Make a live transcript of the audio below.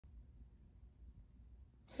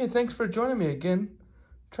Hey, thanks for joining me again.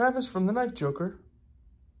 Travis from the Knife Joker.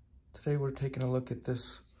 Today we're taking a look at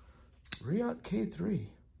this Reate K-3.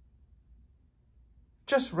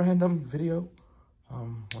 Just random video.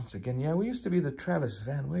 Once again, yeah, we used to be the Travis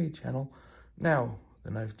Van Way channel. Now, the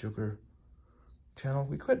Knife Joker channel.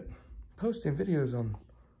 We quit posting videos on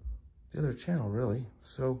the other channel, really.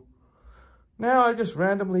 So now I just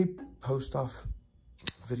randomly post off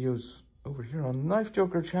videos over here on the Knife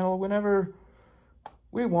Joker channel whenever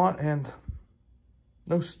we want, and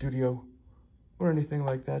no studio or anything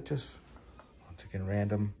like that. Just, once again,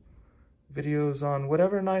 random videos on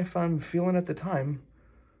whatever knife I'm feeling at the time.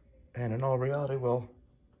 And in all reality, well,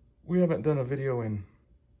 we haven't done a video in,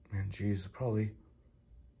 geez, probably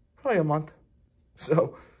a month.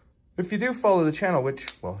 So if you do follow the channel,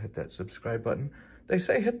 which, well, hit that subscribe button. They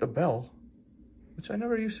say hit the bell, which I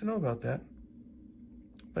never used to know about that.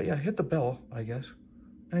 But yeah, hit the bell, I guess,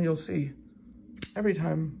 and you'll see every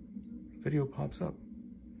time video pops up.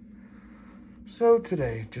 So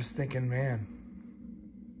today, just thinking, man,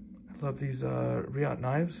 I love these Reate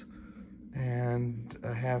knives, and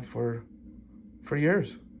I have for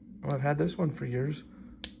years. Well, I've had this one for years,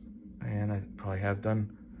 and I probably have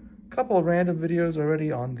done a couple of random videos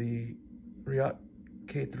already on the Reate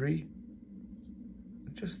K-3.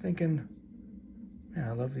 Just thinking, man,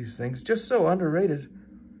 I love these things. Just so underrated.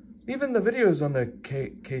 Even the videos on the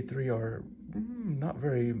K3 are not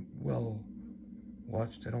very well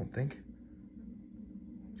watched, I don't think.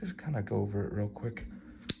 Just kind of go over it real quick.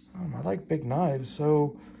 I like big knives,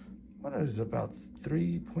 so what is it, about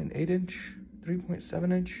 3.8 inch,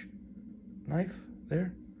 3.7 inch knife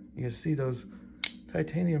there? You can see those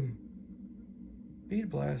titanium bead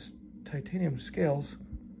blast titanium scales.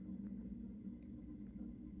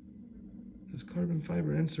 Those carbon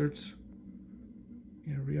fiber inserts.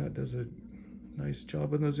 Yeah, Reate does a nice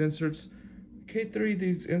job on those inserts. K3,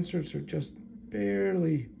 these inserts are just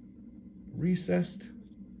barely recessed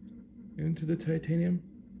into the titanium.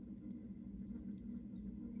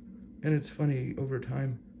 And it's funny, over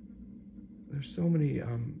time, there's so many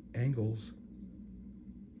angles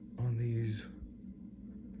on these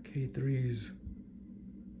K3s.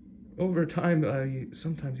 Over time,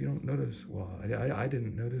 sometimes you don't notice. Well, I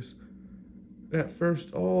didn't notice at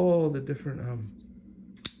first all the different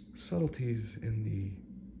subtleties in the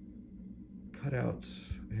cutouts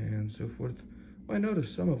and so forth. Well, I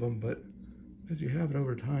noticed some of them, but as you have it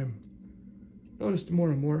over time, noticed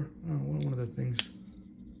more and more. One of the things,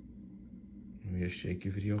 maybe a shaky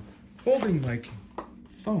video, holding my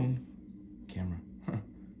phone camera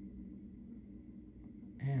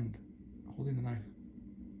and holding the knife.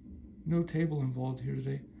 No table involved here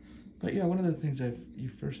today. But yeah, one of the things you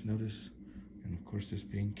first notice, and of course this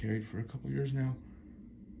being carried for a couple years now,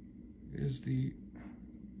 is the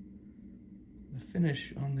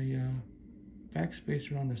finish on the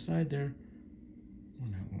backspacer on the side there. Oh,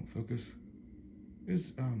 no, it won't focus.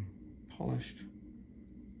 Is polished,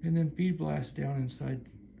 and then bead blast down inside.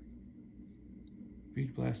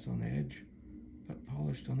 Bead blast on the edge, but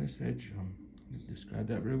polished on this edge. I didn't describe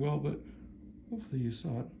that very well, but hopefully you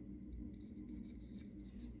saw it.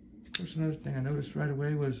 Of course, another thing I noticed right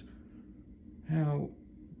away was how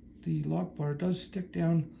the lock bar does stick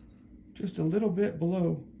down just a little bit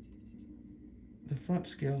below the front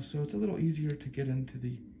scale, so it's a little easier to get into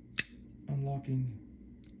the unlocking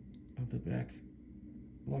of the back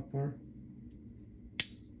lock bar.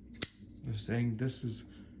 I was saying this is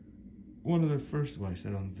one of the first, well, I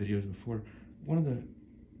said on videos before, one of the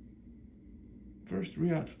first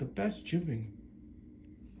Reates with the best jimping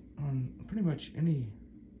on pretty much any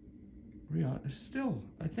Reate. Is still,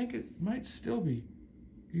 I think it might still be,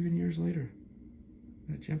 even years later.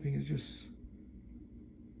 That jimping is just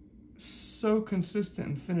so consistent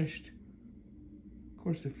and finished. Of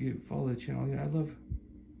course, if you follow the channel, yeah, I love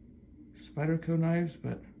Spyderco knives,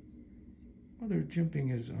 but their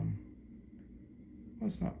jimping is, well,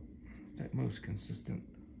 it's not that most consistent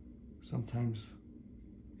sometimes.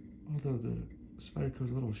 Although the Spyderco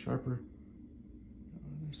is a little sharper.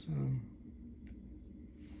 This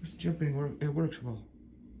jimping, it works well.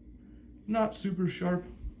 Not super sharp,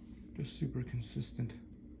 just super consistent.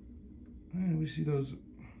 And we see those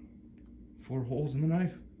 4 holes in the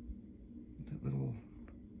knife. That little,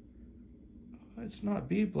 it's not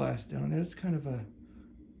bead blast down there. It's kind of a,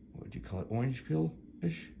 what would you call it, orange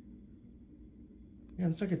peel-ish? Yeah,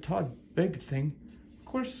 it's like a Todd Begg thing. Of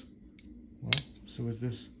course, well, so is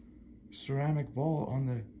this ceramic ball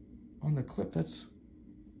on the clip. That's,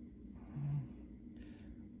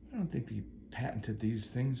 I don't think they patented these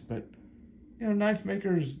things, but you know, knife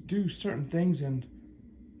makers do certain things, and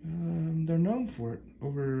they're known for it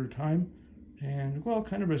over time. and, well,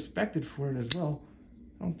 kind of respected for it as well.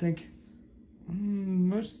 I don't think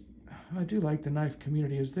I do like the knife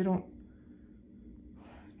community is they don't,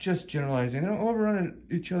 just generalizing, they don't overrun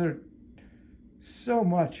each other so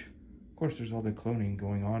much. Of course, there's all the cloning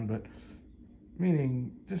going on, but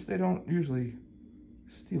meaning just they don't usually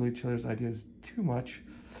steal each other's ideas too much.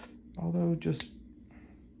 Although just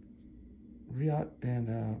Reate and,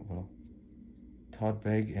 well, Todd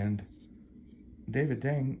Begg and David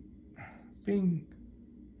Dang being,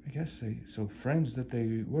 I guess, so friends that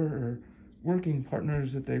they were, or working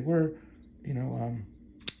partners that they were, you know,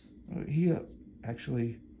 he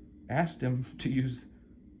actually asked him to use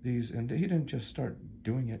these, and he didn't just start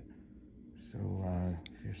doing it. So,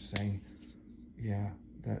 if you're saying, yeah,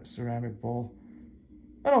 that ceramic bowl,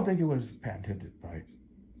 I don't think it was patented by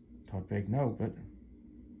Todd Begg, no, but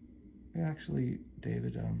actually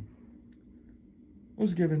David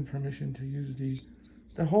was given permission to use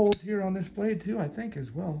the holes here on this blade too, I think,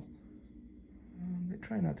 as well. They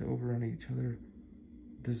try not to overrun each other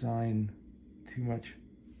design too much.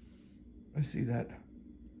 I see that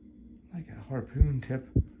like a harpoon tip,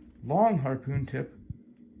 long harpoon tip,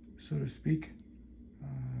 so to speak. You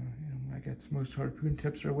know, I guess most harpoon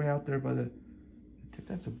tips are way out there by the tip.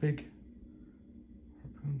 That's a big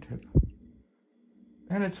harpoon tip.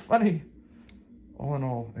 And it's funny, all in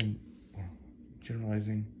all, and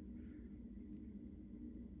generalizing.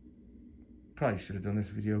 Probably should have done this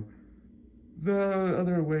video the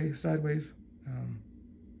other way, sideways.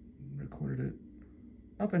 Recorded it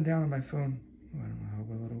up and down on my phone. I don't know how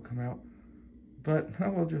well it'll come out, but I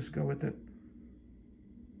will just go with it.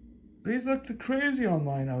 These look crazy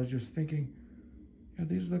online. I was just thinking, yeah,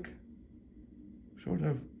 these look sort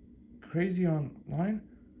of crazy online.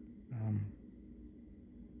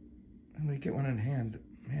 And when you get one in hand,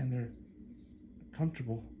 man, they're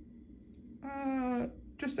comfortable.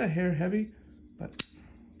 Just a hair heavy, but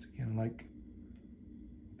again, like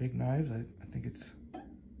big knives, I think it's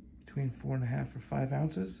between 4.5 or 5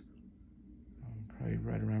 ounces. Probably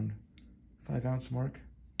right around 5 ounce mark.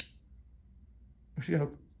 See how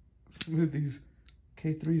smooth these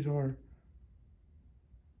K3s are.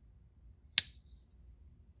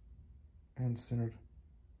 And centered.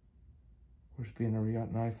 Of course, being a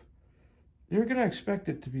Reate knife, you're gonna expect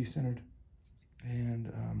it to be centered,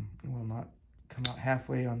 and will not come out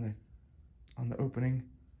halfway on the opening.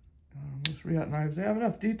 Most Reate knives, they have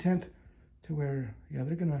enough detent to where, yeah,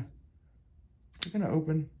 they're gonna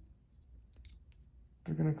open,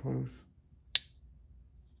 they're gonna close,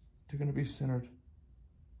 they're gonna be centered,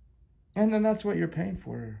 and then that's what you're paying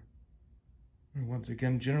for. And once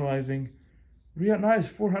again, generalizing, Reate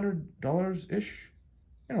knives, $400-ish,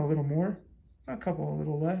 you know, a little more, a couple, a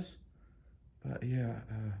little less, but yeah,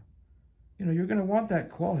 you know, you're gonna want that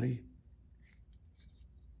quality.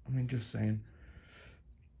 I mean, just saying.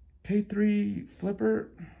 K3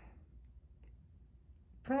 flipper,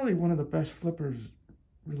 probably one of the best flippers,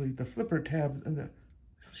 really. The flipper tab and the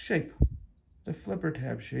shape, the flipper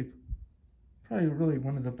tab shape, probably really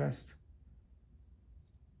one of the best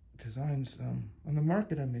designs on the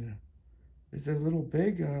market. I mean, is it a little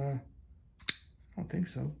big? I don't think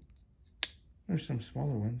so. There's some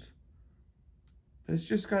smaller ones, but it's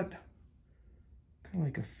just got kind of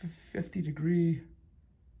like a 50-degree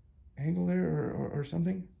angle there, or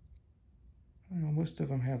something. I know most of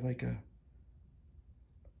them have like a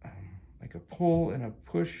pull and a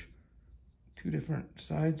push, 2 different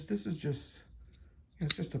sides. This is just,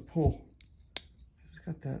 it's just a pull. It's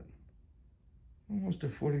got that almost a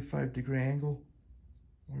 45-degree angle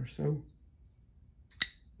or so.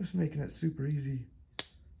 Just making it super easy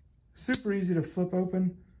to flip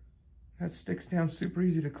open. That sticks down super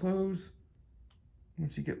easy to close.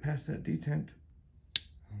 Once you get past that detent,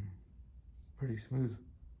 pretty smooth.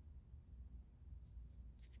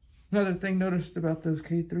 Another thing noticed about those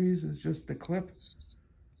K3s is just the clip.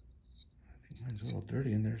 I think mine's a little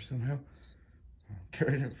dirty in there somehow. I've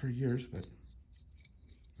carried it for years, but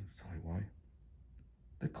that's probably why.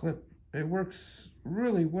 The clip, it works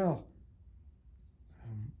really well.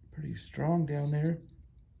 Pretty strong down there.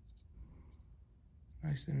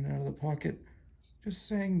 Nice in and out of the pocket. Just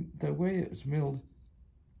saying, the way it's milled,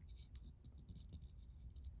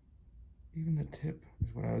 even the tip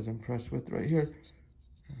is what I was impressed with right here.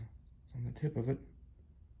 On the tip of it.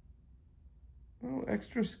 A little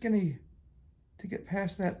extra skinny to get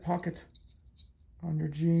past that pocket on your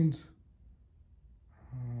jeans.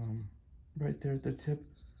 Right there at the tip.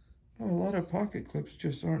 Oh, a lot of pocket clips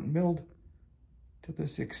just aren't milled to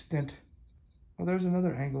this extent. Oh, there's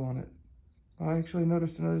another angle on it. I actually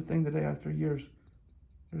noticed another thing today after years.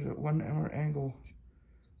 There's a 1 more angle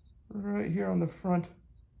right here on the front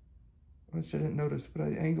which I didn't notice, but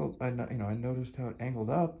I noticed how it angled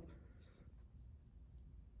up.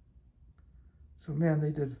 So man,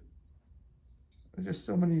 there's just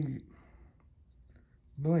so many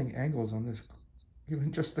annoying angles on this,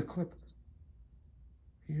 even just the clip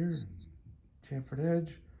here, chamfered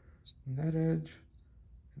edge, and that edge,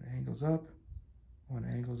 and it angles up, one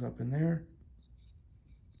angles up in there,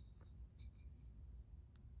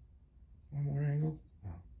 one more angle.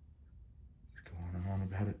 Wow, let's go on and on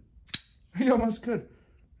about it. You almost could.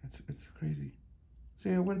 It's crazy. So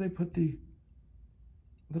yeah, where do they put the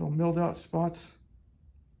little milled out spots?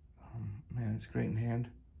 Man, it's great in hand.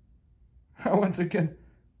 Once again,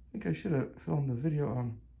 I think I should have filmed the video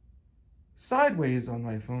sideways on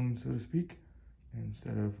my phone, so to speak,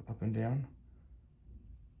 instead of up and down.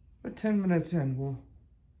 But 10 minutes in,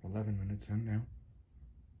 11 minutes in now.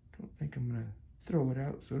 Don't think I'm gonna throw it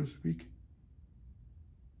out, so to speak.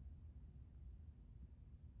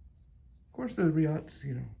 Of course, the Reates,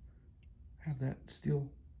 have that steel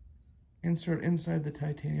insert inside the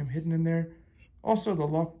titanium hidden in there. Also, the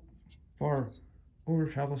lock bar over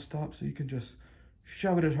travel stop, so you can just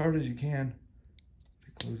shove it as hard as you can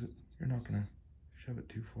to close it. You're not gonna shove it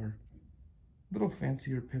too far. Little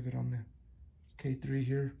fancier pivot on the K3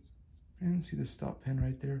 here, and see the stop pin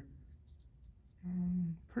right there.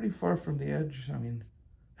 Pretty far from the edge. I mean,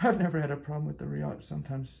 I've never had a problem with the Reate.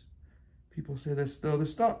 Sometimes people say this, though. The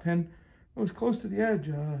stop pin was close to the edge.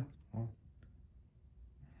 Well,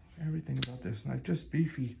 everything about this knife just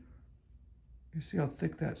beefy. You see how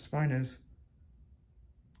thick that spine is.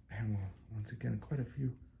 And once again, quite a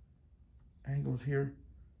few angles here.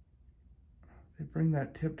 They bring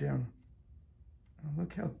that tip down.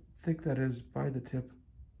 Look how thick that is by the tip.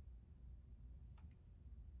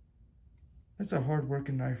 That's a hard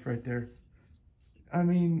working knife right there. I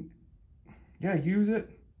mean, yeah, use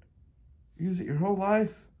it. Use it your whole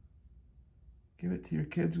life. Give it to your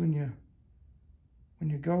kids when you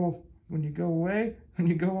go away, when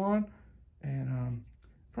you go on, and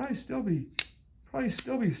probably still be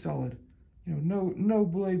solid. No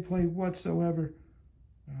blade play whatsoever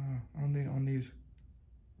on these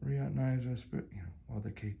Reate knives. But the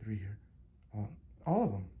K3 here, all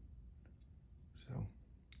of them. So,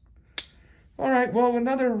 all right. Well,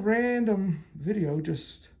 another random video,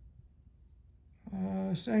 just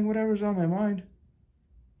saying whatever's on my mind.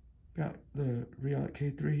 Got the Reate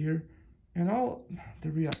K3 here, and all the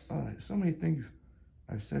Reate. So many things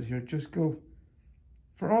I've said here. Just go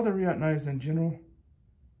for all the Reate knives in general.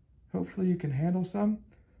 Hopefully you can handle some.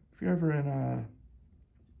 If you're ever in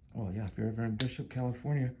if you're ever in Bishop,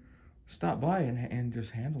 California, stop by and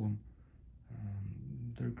just handle them.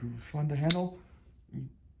 They're fun to handle.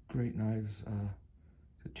 Great knives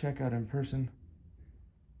to check out in person.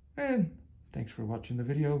 And thanks for watching the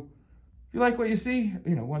video. If you like what you see,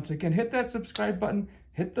 once again, hit that subscribe button,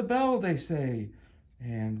 hit the bell, they say,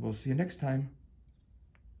 and we'll see you next time.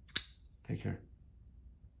 Take care.